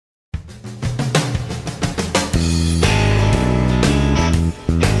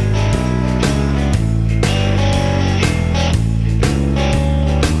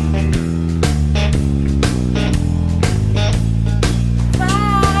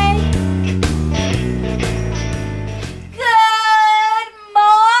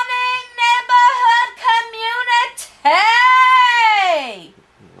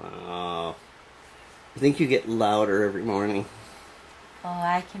think you get louder every morning. Oh,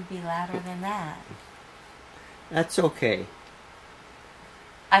 I can be louder than that. That's okay.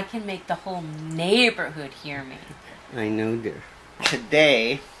 I can make the whole neighborhood hear me. I know, dear.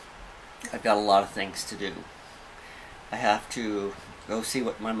 Today, I've got a lot of things to do. I have to go see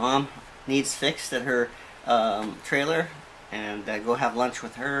what my mom needs fixed at her trailer and go have lunch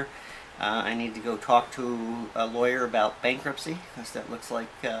with her. I need to go talk to a lawyer about bankruptcy, because that looks like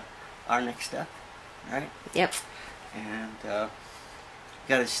our next step, right? Yep. And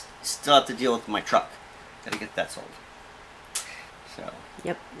still have to deal with my truck. Got to get that sold. So.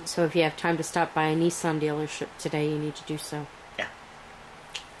 Yep. So if you have time to stop by a Nissan dealership today, you need to do so. Yeah.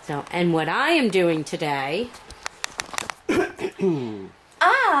 So, and what I am doing today,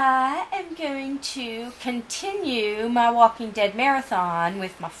 I am going to continue my Walking Dead marathon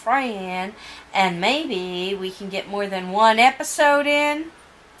with my friend, and maybe we can get more than one episode in.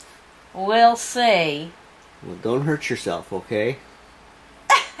 We'll see. Well, don't hurt yourself, okay?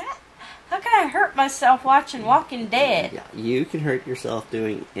 How can I hurt myself watching Walking Dead? Yeah, you can hurt yourself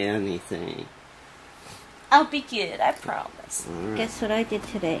doing anything. I'll be good, I promise. Right. Guess what I did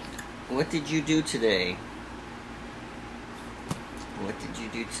today? What did you do today? What did you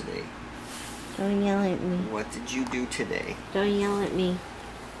do today? Don't yell at me. What did you do today? Don't yell at me.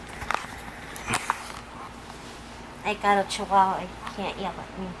 I got a Chihuahua. You can't yell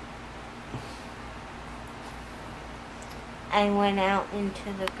at me. I went out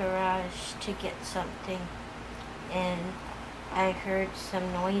into the garage to get something, and I heard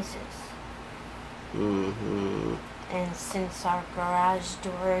some noises. Mm-hmm. And since our garage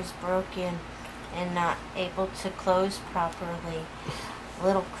door is broken and not able to close properly,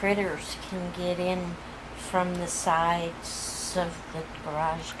 little critters can get in from the sides of the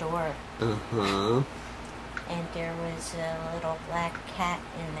garage door. Uh-huh. And there was a little black cat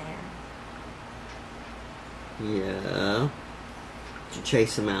in there. Yeah. Did you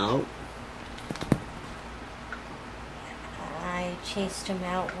chase him out? I chased him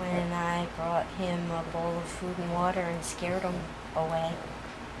out when I brought him a bowl of food and water and scared him away.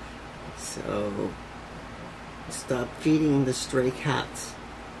 So, stop feeding the stray cats.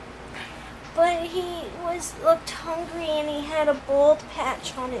 But he looked hungry, and he had a bald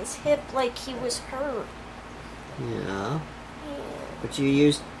patch on his hip like he was hurt. Yeah. Yeah. But you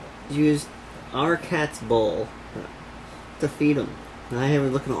used our cat's bowl to feed him. And I have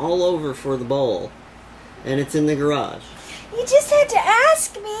been looking all over for the bowl, and it's in the garage. You just had to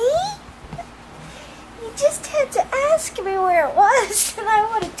ask me. You just had to ask me where it was, and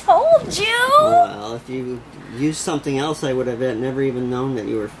I would have told you. Well, if you used something else, I would have never even known that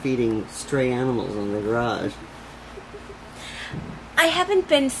you were feeding stray animals in the garage. I haven't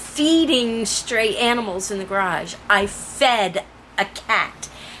been feeding stray animals in the garage. I fed a cat.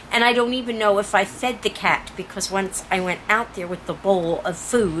 And I don't even know if I fed the cat, because once I went out there with the bowl of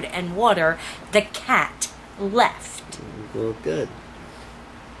food and water, the cat left. Well, good.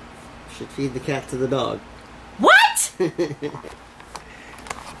 Should feed the cat to the dog. What?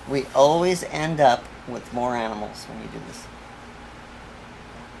 We always end up with more animals when you do this.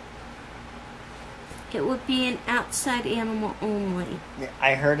 It would be an outside animal only.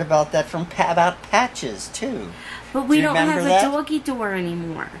 I heard about that from about Patches, too. But we Do you don't have remember a that? doggy door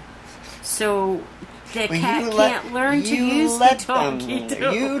anymore. So the Well, cat can't learn to use the doggy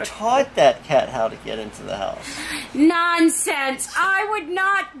door. You taught that cat how to get into the house. Nonsense! I would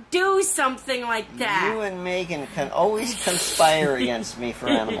not do something like that. You and Megan can always conspire against me for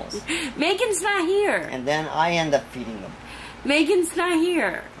animals. Megan's not here. And then I end up feeding them. Megan's not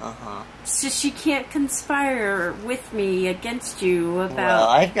here. Uh-huh. So she can't conspire with me against you about... Well,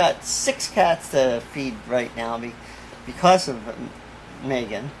 I've got 6 cats to feed right now because of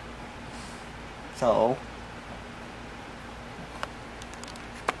Megan. So...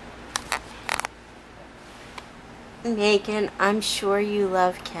 Megan, I'm sure you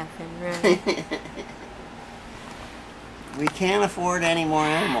love Kevin, right? We can't afford any more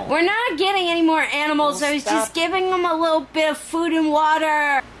animals. We're not getting any more animals. Well, I was stop. just giving them a little bit of food and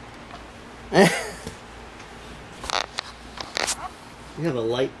water. You have a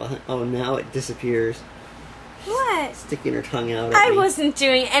light behind... Oh, now it disappears. What? Sticking her tongue out at I me. wasn't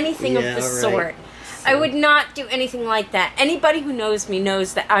doing anything of Yeah, the right. sort. I would not do anything like that. Anybody who knows me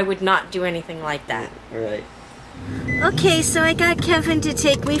knows that I would not do anything like that. Right. Okay, so I got Kevin to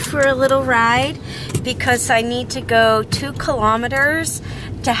take me for a little ride because I need to go 2 kilometers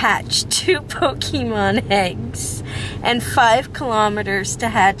to hatch 2 Pokemon eggs and 5 kilometers to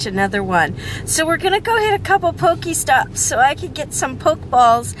hatch another one. So we're going to go hit a couple Pokestops so I can get some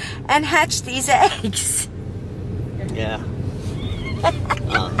Pokeballs and hatch these eggs. Yeah.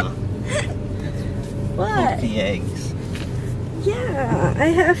 Uh-huh. What? Pokey eggs. Yeah, I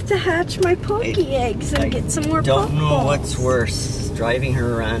have to hatch my pokey eggs and get some more I don't know Pokeballs. what's worse, driving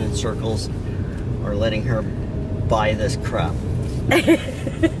her around in circles or letting her buy this crap.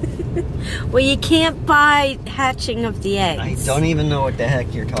 Well, you can't buy hatching of the eggs. I don't even know what the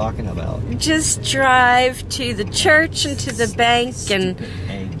heck you're talking about. Just drive to the church and to the bank, and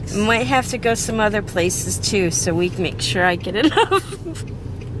Eggs. might have to go some other places too, so we can make sure I get enough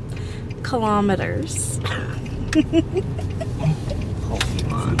kilometers.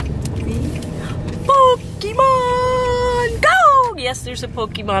 Pokemon. Pokemon, go! Yes, there's a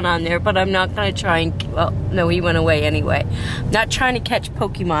Pokemon on there, but I'm not going to try and... Well, no, he went away anyway. I'm not trying to catch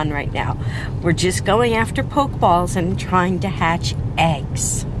Pokemon right now. We're just going after Pokeballs and trying to hatch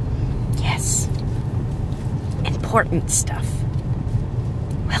eggs. Yes. Important stuff.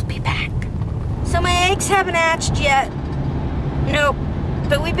 We'll be back. So my eggs haven't hatched yet. Nope.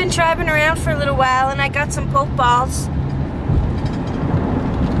 But we've been driving around for a little while, and I got some Pokeballs.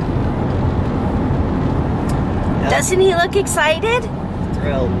 Doesn't he look excited?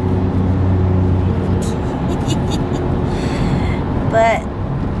 Thrilled. But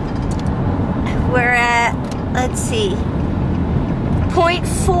we're at, let's see,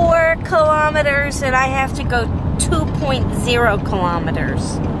 0.4 kilometers, and I have to go 2.0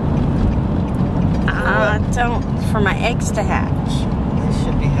 kilometers. For my eggs to hatch. They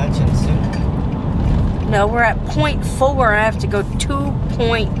should be hatching soon. No, we're at 0.4. I have to go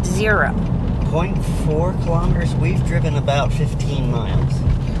 2.0. 0.4 kilometers? We've driven about 15 miles.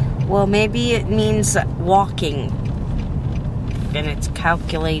 Well, maybe it means walking. And it's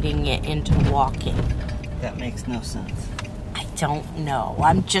calculating it into walking. That makes no sense. I don't know.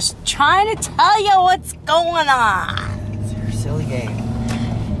 I'm just trying to tell you what's going on. It's your silly game.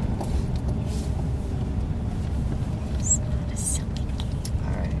 It's not a silly game.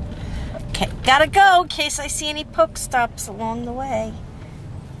 Alright. Okay, gotta go in case I see any Pokestops along the way.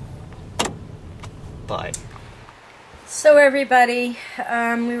 Bye. So everybody,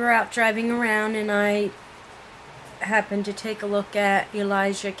 we were out driving around, and I happened to take a look at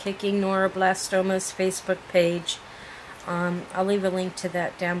Elijah kicking Neuroblastoma's Facebook page. I'll leave a link to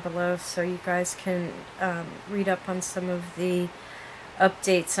that down below so you guys can read up on some of the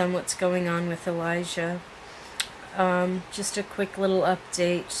updates on what's going on with Elijah. Just a quick little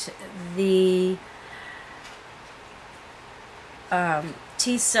update. The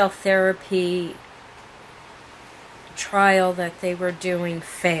T-cell therapy trial that they were doing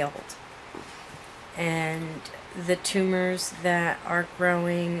failed, and the tumors that are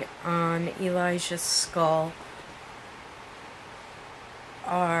growing on Elijah's skull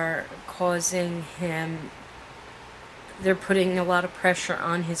are causing him, they're putting a lot of pressure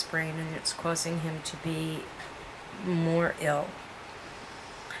on his brain, and it's causing him to be more ill.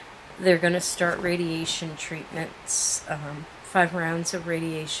 They're going to start radiation treatments, 5 rounds of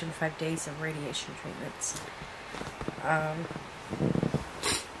radiation, 5 days of radiation treatments.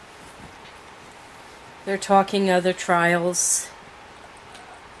 They're talking other trials.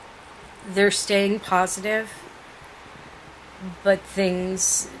 They're staying positive, but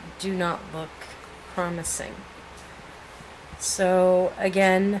things do not look promising. So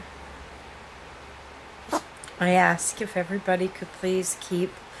again, I ask if everybody could please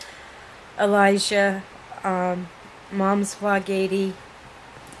keep Elijah, Mom's Vlog 80,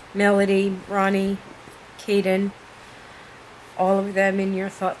 Melody, Ronnie, Caden, all of them in your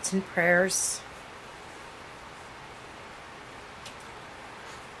thoughts and prayers.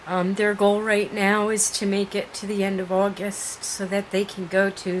 Their goal right now is to make it to the end of August so that they can go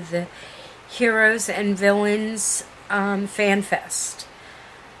to the Heroes and Villains Fan Fest.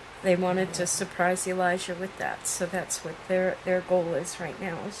 They wanted to surprise Elijah with that, so that's what their goal is right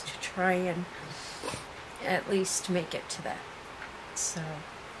now, is to try and at least make it to that. So,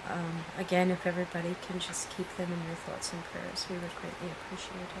 again, if everybody can just keep them in your thoughts and prayers, we would greatly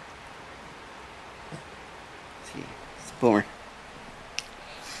appreciate it. See, it's Boomer.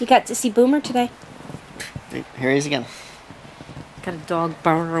 You got to see Boomer today? Here he is again. Got a dog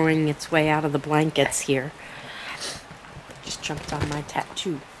burrowing its way out of the blankets here. Just jumped on my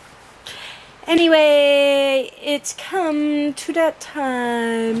tattoo. Anyway, it's come to that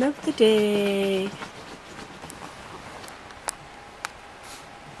time of the day.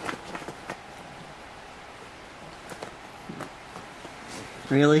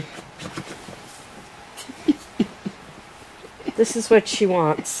 Really? This is what she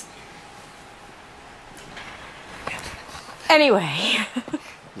wants. Anyway.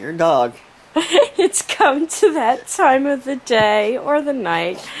 Your dog. It's come to that time of the day or the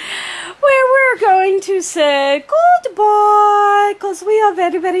night where we're going to say goodbye because we are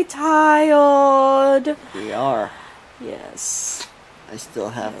very, very tired. We are. Yes. I still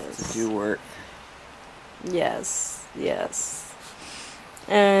have to do work. Yes, yes.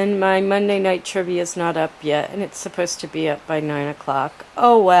 And my Monday night trivia is not up yet, and it's supposed to be up by 9 o'clock.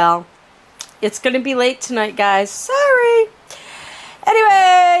 Oh well. It's going to be late tonight, guys. Sorry.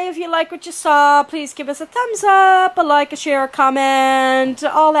 Anyway, if you like what you saw, please give us a thumbs up, a like, a share, a comment,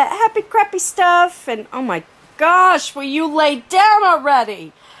 all that happy crappy stuff. And oh my gosh, will you lay down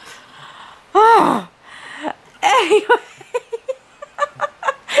already? Oh. Anyway,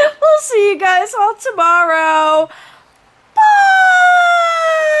 we'll see you guys all tomorrow. Bye.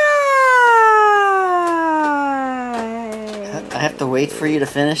 I have to wait for you to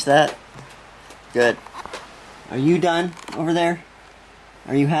finish that? Good. Are you done over there?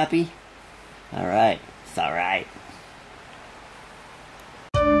 Are you happy? All right. It's all right.